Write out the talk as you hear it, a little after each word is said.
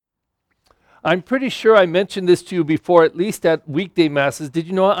I'm pretty sure I mentioned this to you before, at least at weekday masses. Did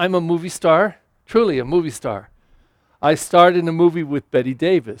you know I'm a movie star? Truly a movie star. I starred in a movie with Betty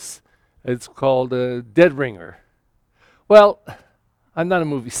Davis. It's called Dead Ringer. Well, I'm not a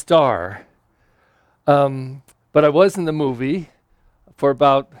movie star, but I was in the movie for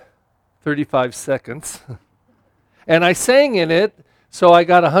about 35 seconds. And I sang in it, so I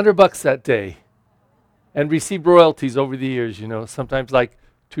got $100 that day and received royalties over the years, sometimes like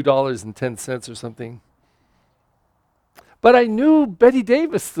 $2.10 or something. But I knew Betty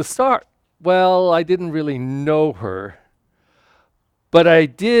Davis, the star. Well, I didn't really know her, but I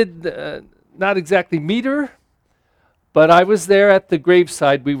did not exactly meet her, but I was there at the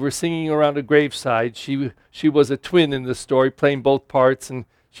graveside. We were singing around a graveside. She was a twin in the story, playing both parts, and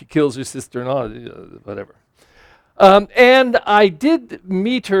she kills her sister and all, whatever. And I did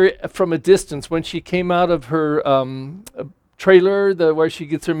meet her from a distance when she came out of her trailer, where she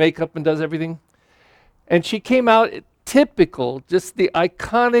gets her makeup and does everything. And she came out typical, just the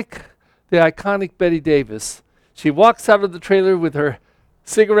iconic Betty Davis. She walks out of the trailer with her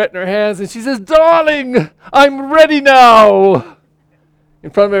cigarette in her hands and she says, "Darling, I'm ready now."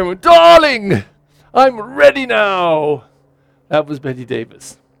 In front of everyone, "Darling, I'm ready now." That was Betty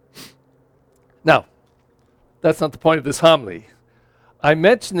Davis. Now, that's not the point of this homily. I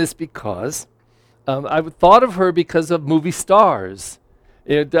mention this because I thought of her because of movie stars.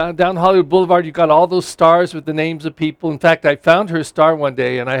 Down Hollywood Boulevard, you got all those stars with the names of people. In fact, I found her star one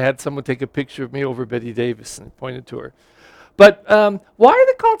day, and I had someone take a picture of me over Betty Davis and pointed to her. But why are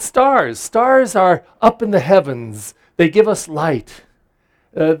they called stars? Stars are up in the heavens. They give us light.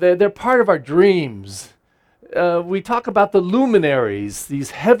 They're part of our dreams. We talk about the luminaries,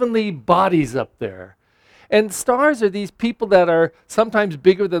 these heavenly bodies up there. And stars are these people that are sometimes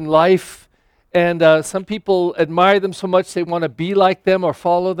bigger than life. And some people admire them so much they want to be like them or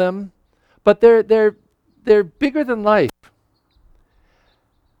follow them. But they're bigger than life.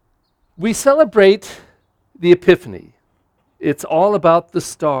 We celebrate the Epiphany. It's all about the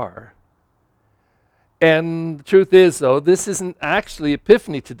star. And the truth is, though, this isn't actually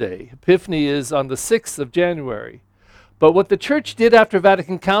Epiphany today. Epiphany is on the 6th of January. But what the church did after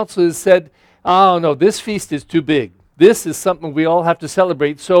Vatican Council is said, "Oh, no, this feast is too big. This is something we all have to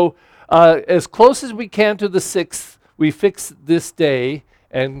celebrate." So as close as we can to the 6th, we fix this day,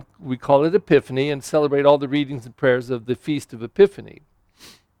 and we call it Epiphany, and celebrate all the readings and prayers of the Feast of Epiphany.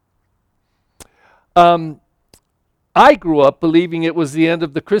 I grew up believing it was the end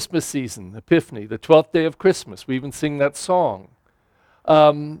of the Christmas season, Epiphany, the 12th day of Christmas. We even sing that song.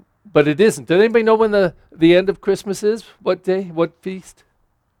 But it isn't. Does anybody know when the end of Christmas is? What day? What feast?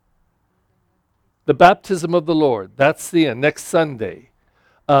 The baptism of the Lord. That's the end, next Sunday.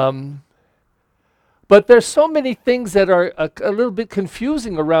 But there's so many things that are a little bit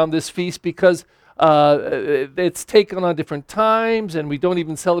confusing around this feast because it's taken on different times, and we don't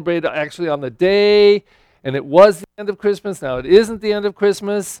even celebrate it actually on the day. And it was the end of Christmas. Now it isn't the end of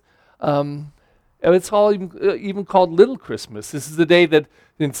Christmas. It's all even called Little Christmas. This is the day that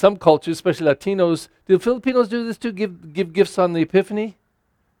in some cultures, especially Latinos, do Filipinos do this too? Give gifts on the Epiphany?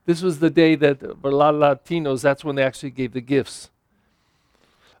 This was the day that for a lot of Latinos, that's when they actually gave the gifts.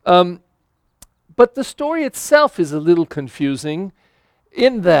 But the story itself is a little confusing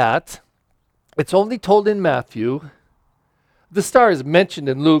in that it's only told in Matthew. The star is mentioned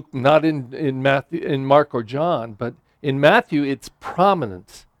in Luke, not in Mark or John, but in Matthew it's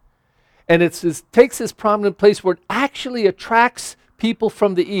prominent. And it takes this prominent place where it actually attracts people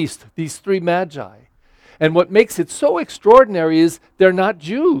from the east, these three magi. And what makes it so extraordinary is they're not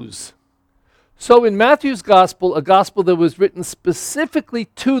Jews. So in Matthew's gospel, a gospel that was written specifically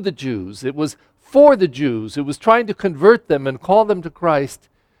to the Jews, it was for the Jews, it was trying to convert them and call them to Christ.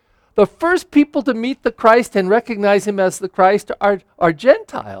 The first people to meet the Christ and recognize him as the Christ are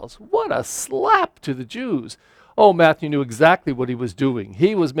Gentiles. What a slap to the Jews. Oh, Matthew knew exactly what he was doing.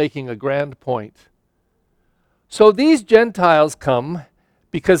 He was making a grand point. So these Gentiles come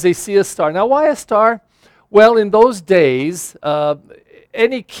because they see a star. Now, why a star? Well, in those days,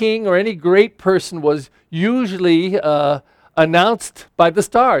 any king or any great person was usually announced by the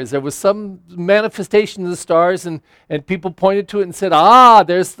stars. There was some manifestation of the stars, and people pointed to it and said,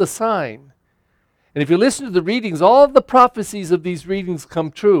 there's the sign. And if you listen to the readings, all of the prophecies of these readings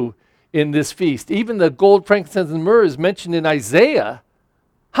come true in this feast. Even the gold, frankincense, and myrrh is mentioned in Isaiah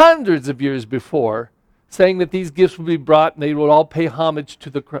hundreds of years before, saying that these gifts would be brought and they would all pay homage to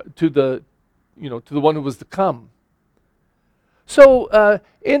the one who was to come. So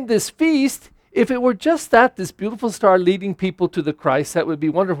in this feast, if it were just this beautiful star leading people to the Christ, that would be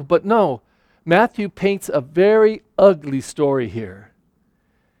wonderful. But no, Matthew paints a very ugly story here.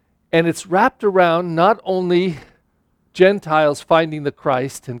 And it's wrapped around not only Gentiles finding the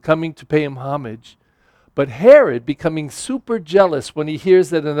Christ and coming to pay him homage, but Herod becoming super jealous when he hears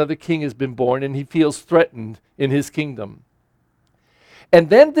that another king has been born and he feels threatened in his kingdom. And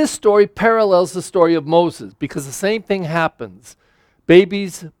then this story parallels the story of Moses, because the same thing happens.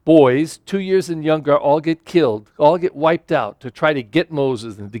 Babies, boys, 2 years and younger, all get killed, all get wiped out to try to get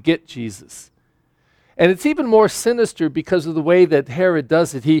Moses and to get Jesus. And it's even more sinister because of the way that Herod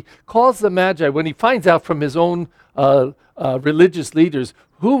does it. He calls the Magi, when he finds out from his own religious leaders,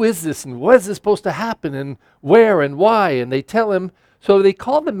 who is this and what is this supposed to happen and where and why? And they tell him, so they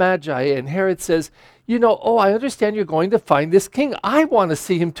call the Magi, and Herod says, I understand you're going to find this king. I want to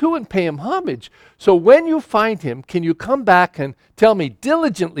see him too and pay him homage. So when you find him, can you come back and tell me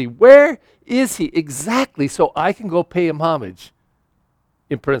diligently, where is he exactly so I can go pay him homage?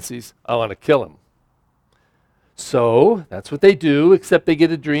 In parentheses, I want to kill him. So that's what they do, except they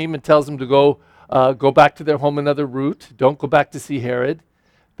get a dream and tells them to go back to their home another route. Don't go back to see Herod.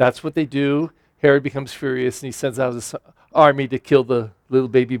 That's what they do. Herod becomes furious and he sends out his army to kill the little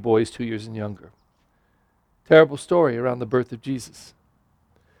baby boys 2 years and younger. Terrible story around the birth of Jesus.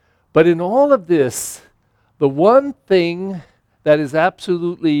 But in all of this, the one thing that is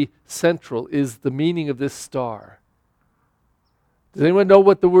absolutely central is the meaning of this star. Does anyone know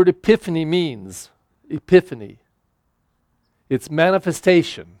what the word epiphany means? Epiphany. It's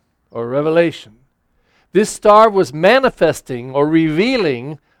manifestation or revelation. This star was manifesting or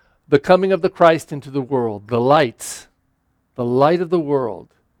revealing the coming of the Christ into the world, the light of the world.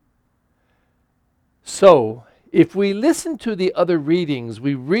 So, if we listen to the other readings,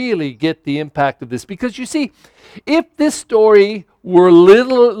 we really get the impact of this. Because you see, if this story were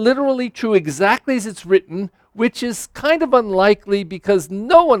literally true exactly as it's written, which is kind of unlikely because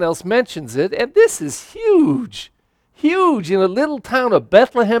no one else mentions it, and this is huge, in a little town of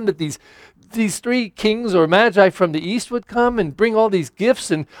Bethlehem, that these three kings or magi from the east would come and bring all these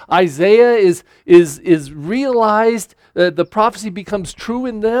gifts, and Isaiah is realized, the prophecy becomes true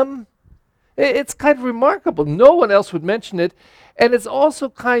in them. It's kind of remarkable. No one else would mention it. And it's also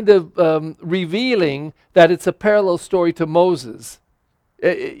kind of revealing that it's a parallel story to Moses.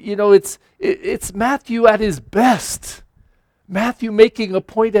 It's Matthew at his best. Matthew making a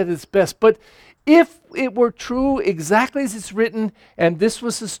point at his best. But if it were true exactly as it's written, and this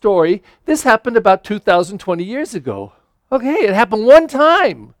was the story, this happened about 2,020 years ago. Okay, it happened one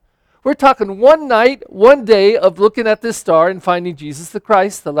time. We're talking one night, one day of looking at this star and finding Jesus the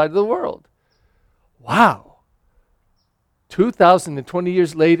Christ, the light of the world. Wow. 2,020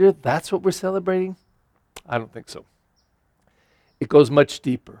 years later, that's what we're celebrating? I don't think so. It goes much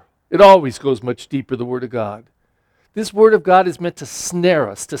deeper. It always goes much deeper, the Word of God. This Word of God is meant to snare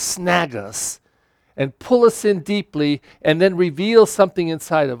us, to snag us, and pull us in deeply, and then reveal something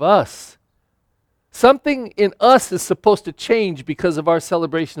inside of us. Something in us is supposed to change because of our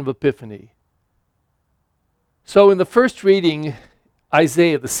celebration of Epiphany. So in the first reading,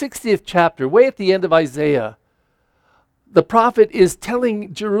 Isaiah, the 60th chapter, way at the end of Isaiah, the prophet is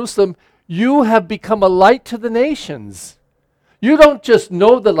telling Jerusalem, you have become a light to the nations. You don't just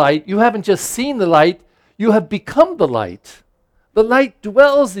know the light, you haven't just seen the light, you have become the light. The light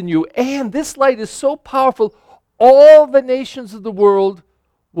dwells in you, and this light is so powerful, all the nations of the world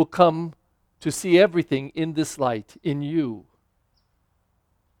will come to see everything in this light, in you.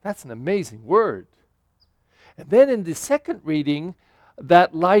 That's an amazing word. And then in the second reading,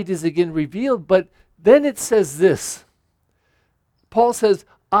 that light is again revealed, but then it says this. Paul says,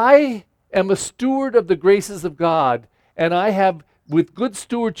 I am a steward of the graces of God, and I have, with good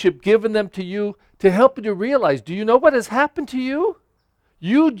stewardship, given them to you to help you to realize. Do you know what has happened to you?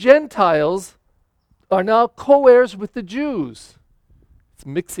 You Gentiles are now co-heirs with the Jews. It's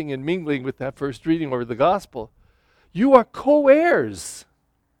mixing and mingling with that first reading or the gospel. You are co-heirs.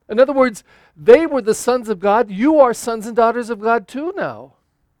 In other words, they were the sons of God. You are sons and daughters of God too now.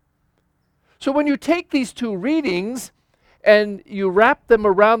 So when you take these two readings and you wrap them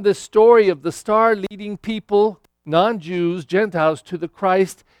around this story of the star leading people, non-Jews, Gentiles, to the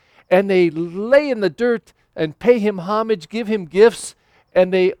Christ, and they lay in the dirt and pay him homage, give him gifts,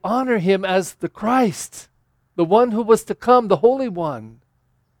 and they honor him as the Christ, the one who was to come, the Holy One.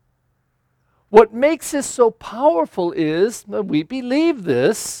 What makes this so powerful is, we believe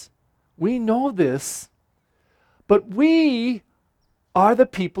this, we know this, but we are the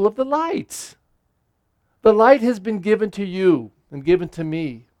people of the light. The light has been given to you and given to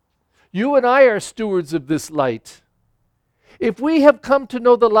me. You and I are stewards of this light. If we have come to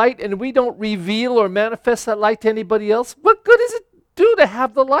know the light and we don't reveal or manifest that light to anybody else, what good does it do to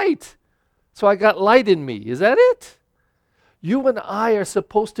have the light? So I got light in me. Is that it? You and I are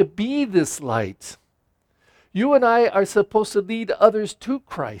supposed to be this light. You and I are supposed to lead others to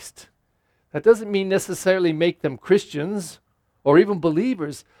Christ. That doesn't mean necessarily make them Christians or even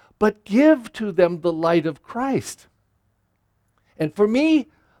believers, but give to them the light of Christ. And for me,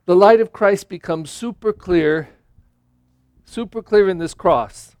 the light of Christ becomes super clear in this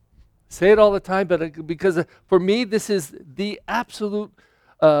cross. I say it all the time, but because for me, this is the absolute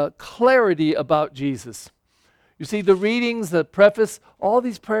clarity about Jesus. You see, the readings, the preface, all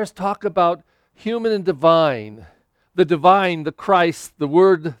these prayers talk about human and divine. The divine, the Christ, the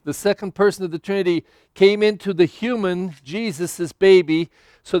Word, the second person of the Trinity came into the human, Jesus, this baby.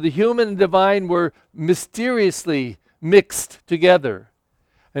 So the human and divine were mysteriously mixed together.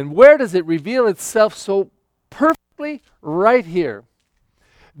 And where does it reveal itself so perfectly? Right here.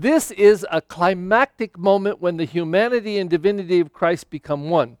 This is a climactic moment when the humanity and divinity of Christ become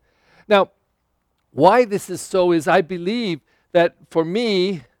one. Now, why this is so is I believe that for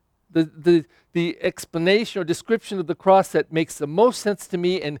me, the explanation or description of the cross that makes the most sense to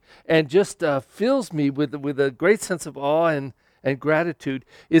me and just fills me with a great sense of awe and gratitude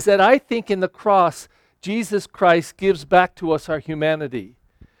is that I think in the cross, Jesus Christ gives back to us our humanity.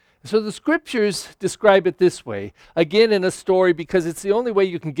 So the scriptures describe it this way, again in a story, because it's the only way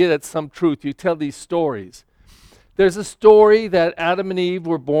you can get at some truth. You tell these stories. There's a story that Adam and Eve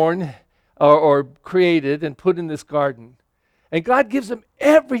were born or created and put in this garden. And God gives them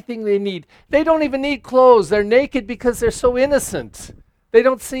everything they need. They don't even need clothes. They're naked because they're so innocent. They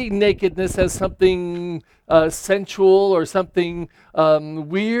don't see nakedness as something sensual or something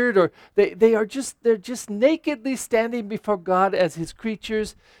weird. Or they're just nakedly standing before God as His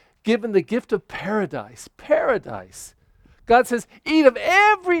creatures, given the gift of paradise. Paradise. God says, eat of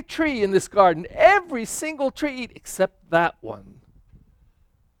every tree in this garden, every single tree eat except that one.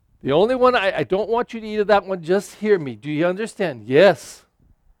 The only one, I don't want you to eat of that one, just hear me. Do you understand? Yes.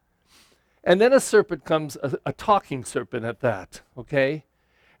 And then a serpent comes, a talking serpent at that, okay?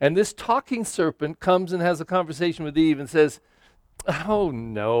 And this talking serpent comes and has a conversation with Eve and says, oh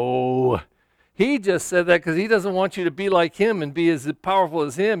no, he just said that because he doesn't want you to be like him and be as powerful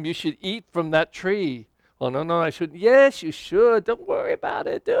as him. You should eat from that tree. Well, no, I shouldn't. Yes, you should. Don't worry about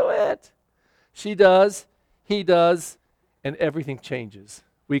it. Do it. She does, he does, and everything changes.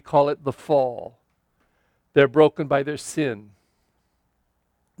 We call it the fall. They're broken by their sin.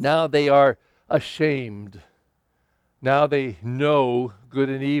 Now they are ashamed. Now they know good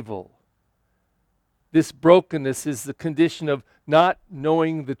and evil. This brokenness is the condition of not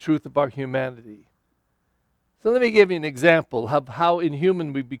knowing the truth of our humanity. So let me give you an example of how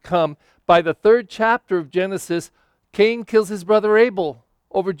inhuman we become. By the 3rd chapter of Genesis, Cain kills his brother Abel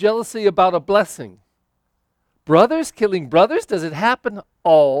over jealousy about a blessing. Brothers killing brothers? Does it happen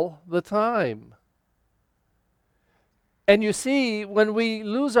all the time? And you see, when we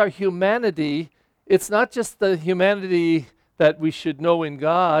lose our humanity, it's not just the humanity that we should know in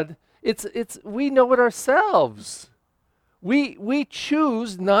God. It's we know it ourselves. We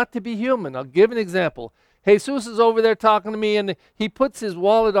choose not to be human. I'll give an example. Jesus is over there talking to me, and he puts his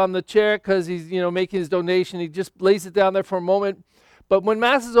wallet on the chair because he's making his donation. He just lays it down there for a moment. But when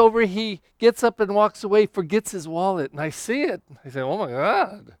Mass is over, he gets up and walks away, forgets his wallet. And I see it. I say, oh my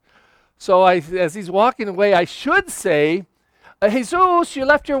God. So as he's walking away, I should say, Jesus, you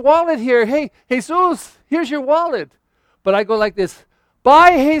left your wallet here. Hey, Jesus, here's your wallet. But I go like this,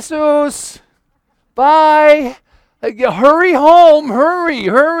 bye, Jesus. Bye. Hurry home.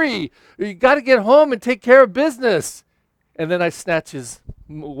 Hurry. You got to get home and take care of business. And then I snatch his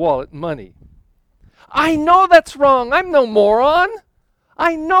wallet and money. I know that's wrong. I'm no moron.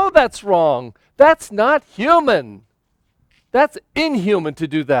 I know that's wrong. That's not human. That's inhuman to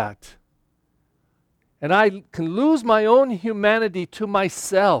do that. And I can lose my own humanity to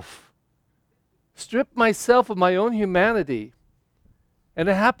myself. Strip myself of my own humanity. And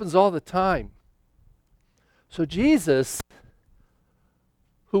it happens all the time. So Jesus,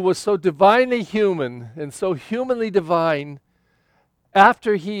 who was so divinely human and so humanly divine,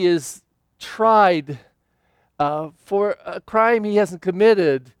 after he is tried for a crime he hasn't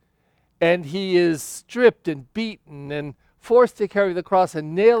committed, and he is stripped and beaten and forced to carry the cross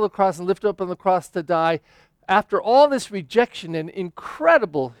and nail the cross and lift up on the cross to die, after all this rejection and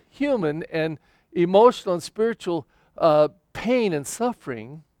incredible human and emotional and spiritual pain and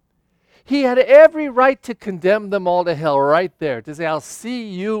suffering, he had every right to condemn them all to hell right there, to say, I'll see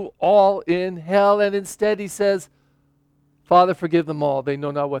you all in hell. And instead he says, Father, forgive them all. They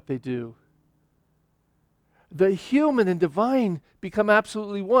know not what they do. The human and divine become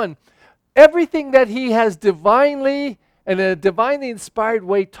absolutely one. Everything that he has divinely and in a divinely inspired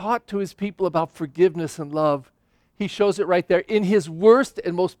way taught to his people about forgiveness and love, he shows it right there in his worst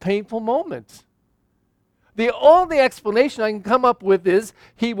and most painful moment. The only explanation I can come up with is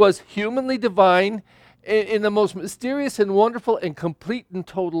he was humanly divine in the most mysterious and wonderful and complete and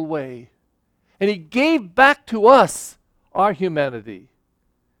total way. And he gave back to us our humanity.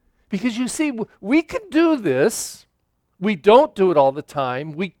 Because you see, we can do this. We don't do it all the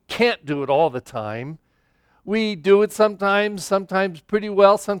time. We can't do it all the time. We do it sometimes pretty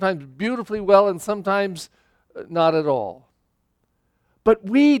well, sometimes beautifully well, and sometimes not at all. But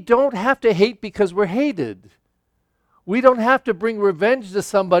we don't have to hate because we're hated. We don't have to bring revenge to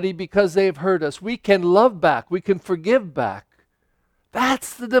somebody because they've hurt us. We can love back. We can forgive back.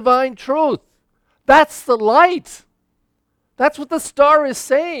 That's the divine truth. That's the light. That's what the star is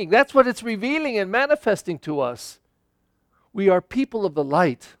saying. That's what it's revealing and manifesting to us. We are people of the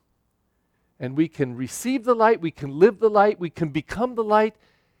light. And we can receive the light, we can live the light, we can become the light,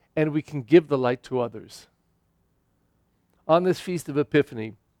 and we can give the light to others. On this Feast of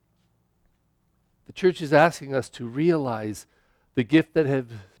Epiphany, the church is asking us to realize the gift that has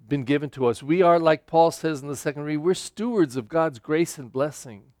been given to us. We are, like Paul says in the second reading, we're stewards of God's grace and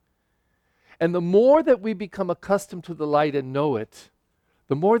blessing. And the more that we become accustomed to the light and know it,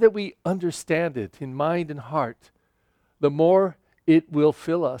 the more that we understand it in mind and heart, the more it will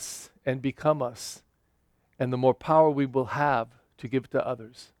fill us and become us, and the more power we will have to give to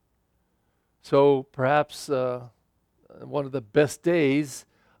others. So perhaps one of the best days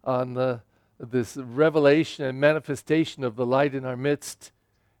on this revelation and manifestation of the light in our midst,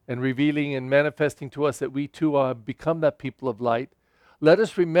 and revealing and manifesting to us that we too become that people of light. Let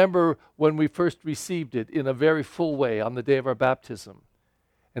us remember when we first received it in a very full way on the day of our baptism.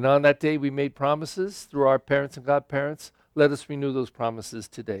 And on that day we made promises through our parents and godparents. Let us renew those promises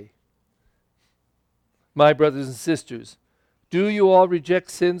today. My brothers and sisters, do you all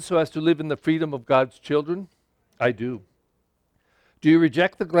reject sin so as to live in the freedom of God's children? I do. Do you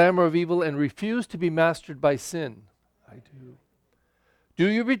reject the glamour of evil and refuse to be mastered by sin? I do. Do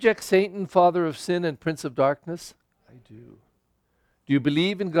you reject Satan, father of sin and prince of darkness? I do. Do you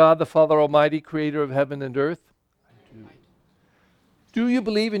believe in God, the Father Almighty, creator of heaven and earth? I do. Do you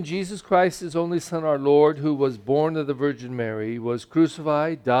believe in Jesus Christ, his only Son, our Lord, who was born of the Virgin Mary, was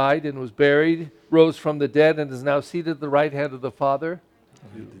crucified, died, and was buried, rose from the dead, and is now seated at the right hand of the Father?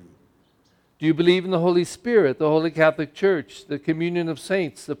 I do. Do you believe in the Holy Spirit, the Holy Catholic Church, the communion of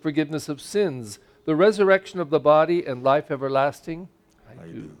saints, the forgiveness of sins, the resurrection of the body, and life everlasting? I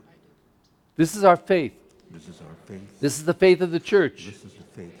do. This is our faith. This is our faith. This is the faith of the church. This is the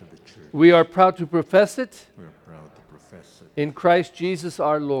faith of the church. We are proud to profess it. We are proud to profess it. In Christ Jesus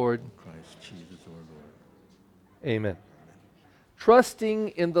our Lord. In Christ Jesus our Lord. Amen. Trusting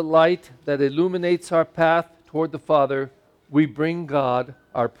in the light that illuminates our path toward the Father, we bring God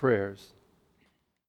our prayers.